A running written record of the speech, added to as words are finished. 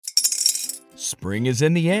Spring is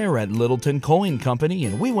in the air at Littleton Coin Company,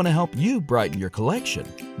 and we want to help you brighten your collection.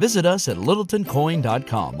 Visit us at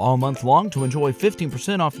littletoncoin.com all month long to enjoy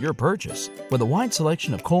 15% off your purchase. With a wide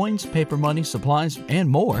selection of coins, paper money, supplies, and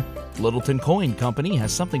more, Littleton Coin Company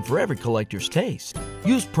has something for every collector's taste.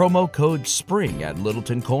 Use promo code SPRING at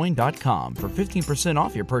littletoncoin.com for 15%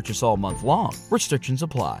 off your purchase all month long. Restrictions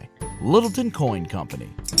apply. Littleton Coin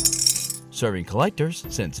Company. Serving collectors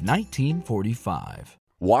since 1945.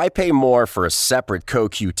 Why pay more for a separate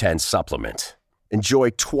CoQ10 supplement?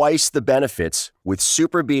 Enjoy twice the benefits with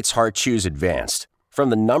Super Beats Heart Chews Advanced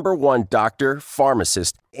from the #1 doctor,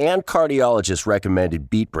 pharmacist, and cardiologist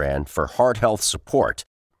recommended beet brand for heart health support.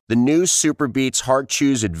 The new Super Beats Heart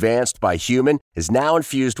Chews Advanced by Human is now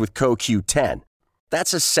infused with CoQ10.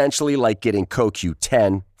 That's essentially like getting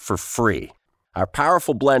CoQ10 for free. Our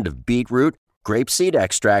powerful blend of beetroot, grapeseed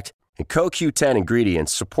extract, and CoQ10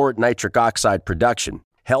 ingredients support nitric oxide production,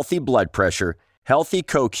 healthy blood pressure, healthy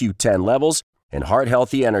CoQ10 levels, and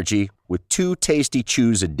heart-healthy energy with 2 tasty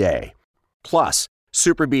chews a day. Plus,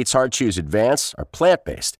 Super Beats Heart Chews Advance are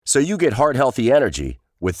plant-based, so you get heart-healthy energy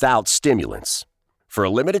without stimulants. For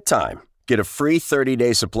a limited time, get a free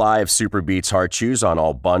 30-day supply of Super Beats Heart Chews on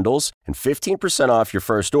all bundles and 15% off your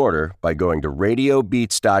first order by going to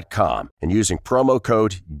radiobeats.com and using promo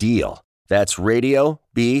code DEAL. That's radio,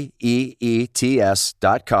 BEETS.com,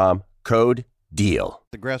 code DEAL.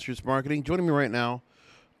 The Grassroots Marketing. Joining me right now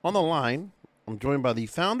on the line, I'm joined by the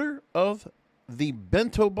founder of the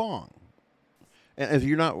Bento Bong. And if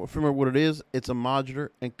you're not familiar with what it is, it's a modular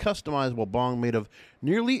and customizable bong made of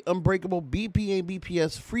nearly unbreakable BPA,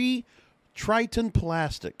 BPS-free Triton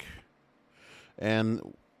plastic. And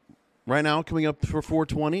right now, coming up for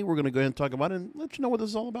 420, we're going to go ahead and talk about it and let you know what this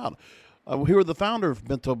is all about. We're here with the founder of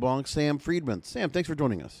Bento Bong, Sam Friedman. Sam, thanks for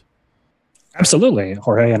joining us. Absolutely,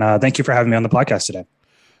 Jorge, and thank you for having me on the podcast today.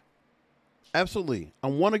 Absolutely. I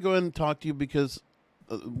want to go ahead and talk to you because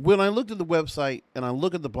when I looked at the website and I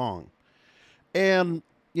look at the bong, and,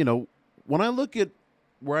 you know, when I look at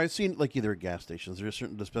where I've seen, like, either at gas stations, there are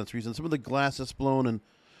certain dispensaries, and some of the glass that's blown and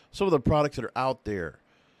some of the products that are out there,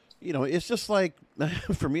 you know, it's just like,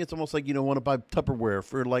 for me, it's almost like, you know, want to buy Tupperware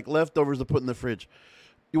for, like, leftovers to put in the fridge.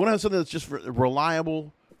 You want to have something that's just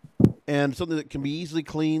reliable and something that can be easily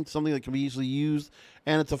cleaned, something that can be easily used,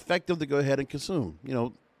 and it's effective to go ahead and consume. You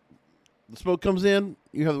know, the smoke comes in,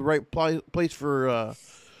 you have the right place for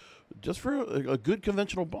just for a good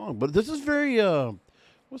conventional bong. But this is very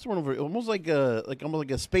what's the word over? Almost like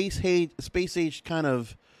a space age kind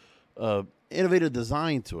of innovative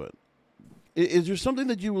design to it. Is there something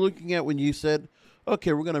that you were looking at when you said,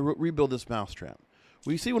 "Okay, we're going to rebuild this mousetrap"?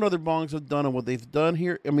 We see what other bongs have done and what they've done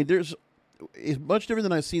here. I mean, it's much different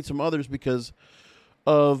than I've seen some others because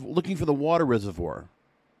of looking for the water reservoir.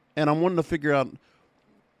 And I'm wanting to figure out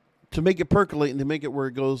to make it percolate and to make it where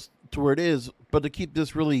it goes to where it is, but to keep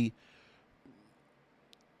this really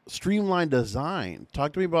streamlined design.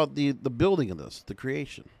 Talk to me about the building of this, the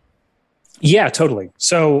creation. Yeah, totally.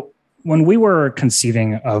 So when we were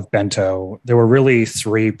conceiving of Bento, there were really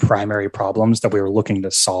 3 primary problems that we were looking to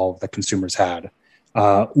solve that consumers had.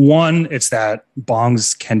 One, it's that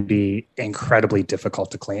bongs can be incredibly difficult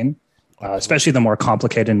to clean, especially the more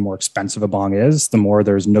complicated and more expensive a bong is, the more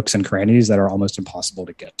there's nooks and crannies that are almost impossible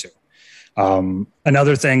to get to.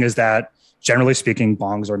 Another thing is that generally speaking,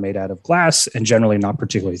 bongs are made out of glass and generally not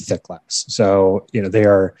particularly thick glass. So, you know, they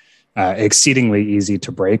are exceedingly easy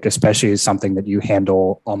to break, especially something that you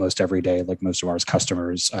handle almost every day, like most of our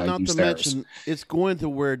customers not use to theirs. mention, it's going to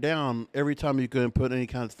wear down every time you go and put any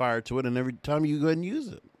kind of fire to it and every time you go ahead and use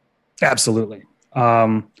it. Absolutely.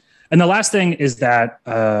 And the last thing is that,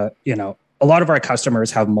 you know, a lot of our customers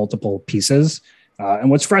have multiple pieces. And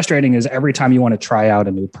what's frustrating is every time you want to try out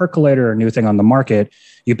a new percolator or a new thing on the market,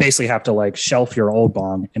 you basically have to like shelf your old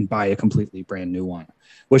bong and buy a completely brand new one,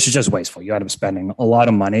 which is just wasteful. You end up spending a lot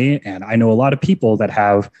of money. And I know a lot of people that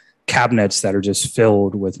have cabinets that are just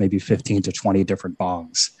filled with maybe 15 to 20 different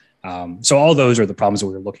bongs. So all those are the problems that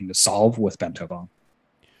we were looking to solve with Bento Bong.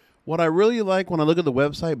 What I really like when I look at the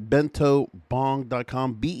website,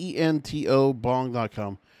 bentobong.com, BENTO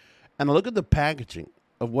bong.com, and I look at the packaging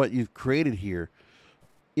of what you've created here,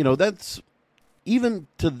 you know, that's, even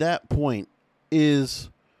to that point, is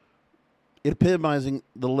epitomizing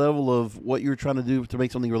the level of what you're trying to do to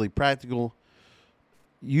make something really practical,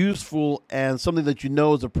 useful, and something that you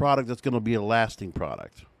know is a product that's going to be a lasting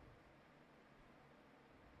product.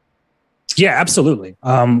 Yeah, absolutely.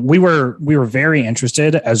 We were very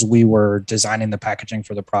interested as we were designing the packaging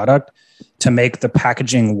for the product to make the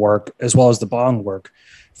packaging work as well as the bong work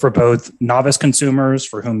for both novice consumers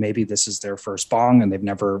for whom maybe this is their first bong and they've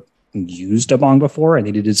never used a bong before and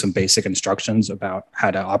needed some basic instructions about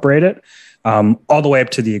how to operate it, all the way up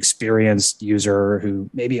to the experienced user who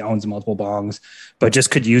maybe owns multiple bongs, but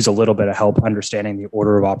just could use a little bit of help understanding the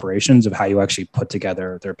order of operations of how you actually put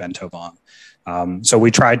together their bento bong. So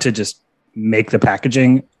we tried to just make the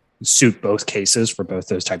packaging suit both cases for both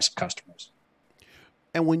those types of customers.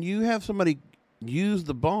 And when you have somebody use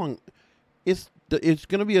the bong, it's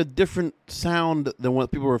going to be a different sound than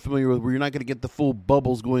what people are familiar with, where you're not going to get the full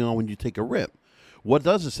bubbles going on when you take a rip. What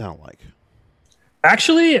does it sound like?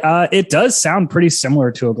 Actually, it does sound pretty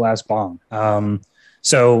similar to a glass bong.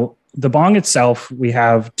 So the bong itself, we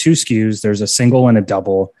have two SKUs. There's a single and a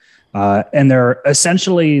double, and they're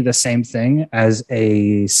essentially the same thing as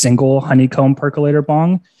a single honeycomb percolator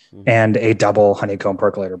bong and a double honeycomb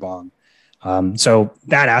percolator bong. So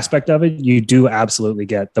that aspect of it, you do absolutely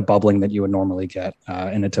get the bubbling that you would normally get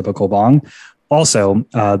in a typical bong. Also,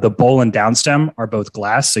 the bowl and downstem are both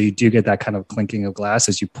glass, so you do get that kind of clinking of glass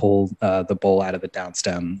as you pull the bowl out of the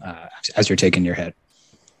downstem as you're taking your hit.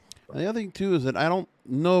 The other thing, too, is that I don't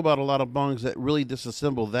know about a lot of bongs that really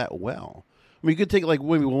disassemble that well. I mean, you could take like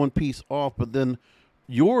maybe one piece off, but then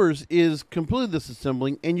yours is completely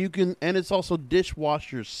disassembling, and it's also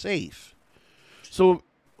dishwasher safe. So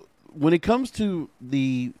when it comes to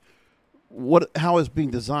how it's being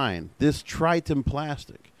designed, this Triton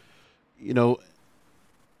plastic,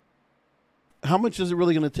 how much is it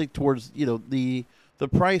really going to take towards, the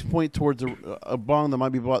price point towards a bong that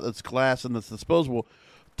might be bought that's glass and that's disposable?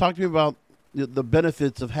 Talk to me about the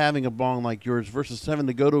benefits of having a bong like yours versus having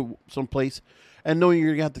to go to some place and knowing you're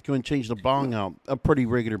going to have to go and change the bong out a pretty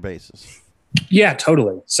regular basis. Yeah,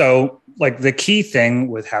 totally. So like the key thing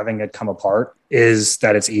with having it come apart is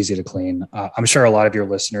that it's easy to clean. I'm sure a lot of your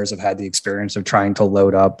listeners have had the experience of trying to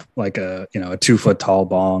load up like a 2-foot tall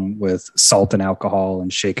bong with salt and alcohol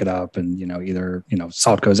and shake it up. And, either,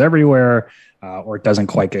 salt goes everywhere or it doesn't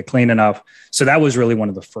quite get clean enough. So that was really one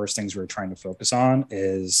of the first things we were trying to focus on,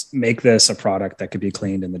 is make this a product that could be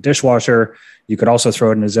cleaned in the dishwasher. You could also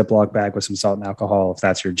throw it in a Ziploc bag with some salt and alcohol if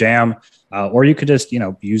that's your jam. Or you could just,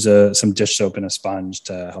 use some dish soap and a sponge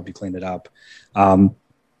to help you clean it up.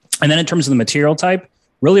 And then in terms of the material type,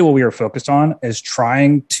 really what we were focused on is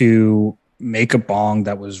trying to make a bong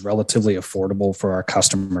that was relatively affordable for our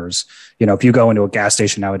customers. If you go into a gas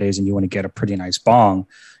station nowadays and you want to get a pretty nice bong,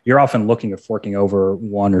 you're often looking at forking over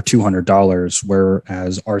 $100 or $200,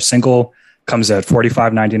 whereas our single comes at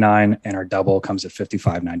 $45.99 and our double comes at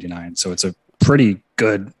 $55.99. So it's a pretty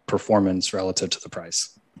good performance relative to the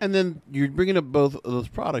price. And then you're bringing up both of those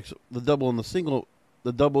products, the double and the single.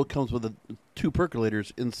 The double comes with the 2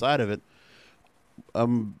 percolators inside of it.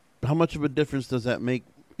 How much of a difference does that make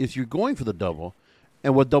if you're going for the double,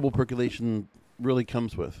 and what double percolation really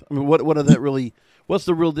comes with? I mean, what's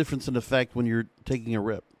the real difference in effect when you're taking a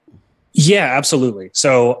rip? Yeah, absolutely.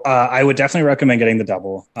 So I would definitely recommend getting the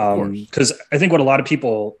double, because I think what a lot of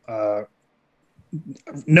people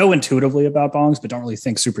know intuitively about bongs, but don't really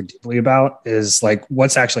think super deeply about, is like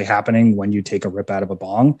what's actually happening when you take a rip out of a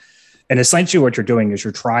bong. And essentially what you're doing is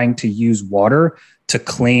you're trying to use water to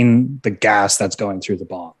clean the gas that's going through the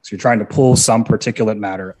bong. So you're trying to pull some particulate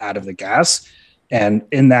matter out of the gas. And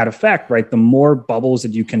in that effect, right, the more bubbles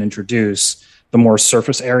that you can introduce, the more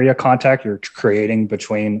surface area contact you're creating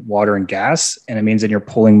between water and gas. And it means that you're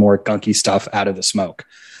pulling more gunky stuff out of the smoke.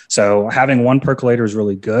 So having 1 percolator is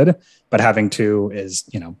really good, but having 2 is,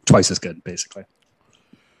 twice as good, basically.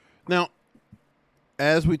 Now,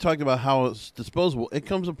 as we talked about how it's disposable, it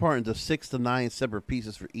comes apart into 6 to 9 separate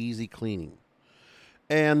pieces for easy cleaning.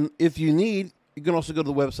 And if you need, you can also go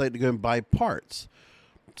to the website to go and buy parts.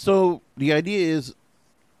 So the idea is,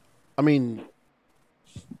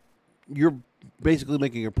 you're basically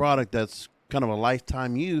making a product that's kind of a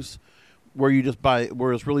lifetime use, where you just buy,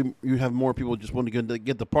 whereas really you have more people just want to go and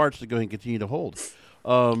get the parts to go and continue to hold.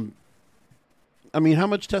 How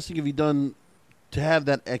much testing have you done to have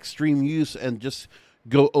that extreme use and just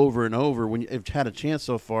go over and over when you've had a chance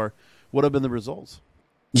so far? What have been the results?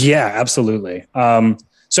 Yeah, absolutely.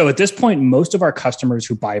 So at this point, most of our customers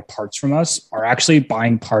who buy parts from us are actually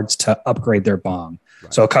buying parts to upgrade their bong.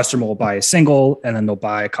 Right. So a customer will buy a single and then they'll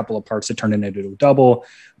buy a couple of parts to turn it into a double,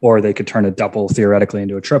 or they could turn a double theoretically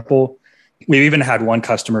into a triple. We've even had one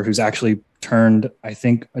customer who's actually turned, I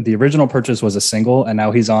think the original purchase was a single, and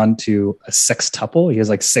now he's on to a 6-tuple. He has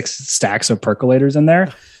like 6 stacks of percolators in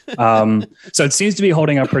there. So it seems to be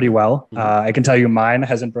holding up pretty well. I can tell you mine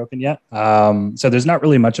hasn't broken yet. So there's not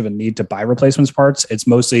really much of a need to buy replacements parts. It's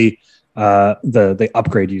mostly the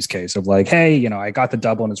upgrade use case of like, hey, I got the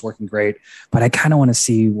double and it's working great, but I kind of want to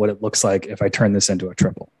see what it looks like if I turn this into a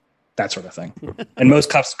triple. that sort of thing. And most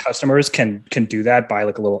customers can do that, buy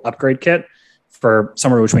like a little upgrade kit for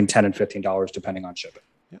somewhere between $10 and $15, depending on shipping.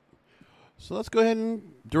 Yep. So let's go ahead and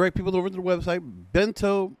direct people over to the website,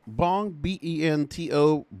 Bento Bong,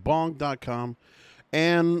 Bento Bong.com.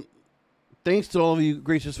 And thanks to all of you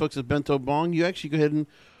gracious folks at Bento Bong, you actually go ahead and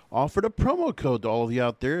offered a promo code to all of you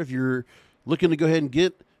out there. If you're looking to go ahead and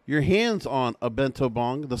get your hands on a Bento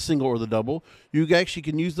Bong, the single or the double, you actually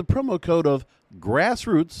can use the promo code of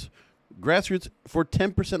Grassroots for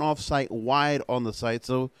 10% off site-wide on the site.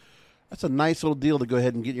 So that's a nice little deal to go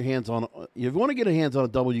ahead and get your hands on. If you want to get your hands on a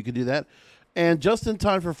double, you can do that. And just in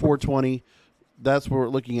time for 420, that's what we're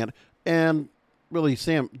looking at. And really,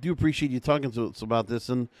 Sam, do appreciate you talking to us about this.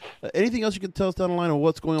 And anything else you can tell us down the line of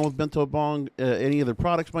what's going on with Bento Bong? Any other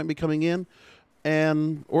products might be coming in,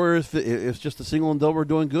 or if it's just a single and double are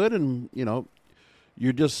doing good, and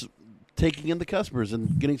you're just taking in the customers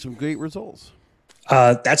and getting some great results.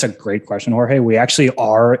 That's a great question, Jorge. We actually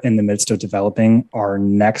are in the midst of developing our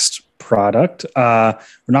next product. We're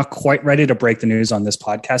not quite ready to break the news on this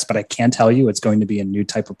podcast, but I can tell you it's going to be a new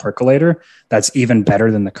type of percolator that's even better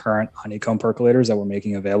than the current honeycomb percolators that we're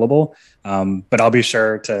making available. But I'll be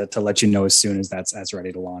sure to let you know as soon as that's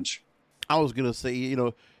ready to launch. I was going to say,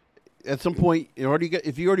 at some point,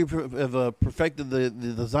 if you already have perfected the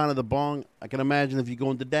design of the bong, I can imagine if you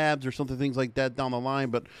go into dabs or something, things like that down the line.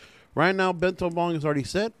 But right now, Bento Bong is already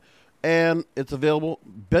set, and it's available,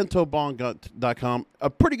 bentobong.com. A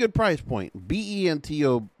pretty good price point,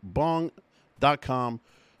 BENTO bong.com.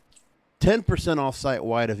 10% off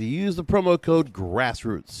site-wide if you use the promo code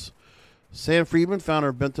Grassroots. Sam Friedman, founder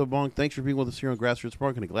of Bento Bong, thanks for being with us here on Grassroots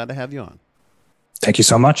Marketing. Glad to have you on. Thank you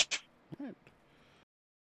so much.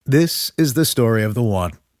 This is the story of the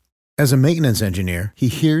one. As a maintenance engineer, he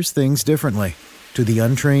hears things differently. To the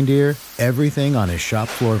untrained ear, everything on his shop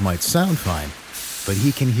floor might sound fine, but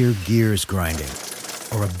he can hear gears grinding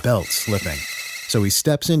or a belt slipping. So he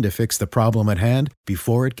steps in to fix the problem at hand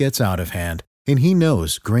before it gets out of hand. And he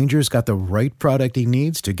knows Grainger's got the right product he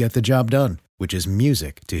needs to get the job done, which is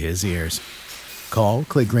music to his ears. Call,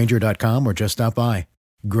 click Grainger.com, or just stop by.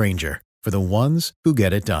 Grainger, for the ones who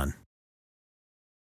get it done.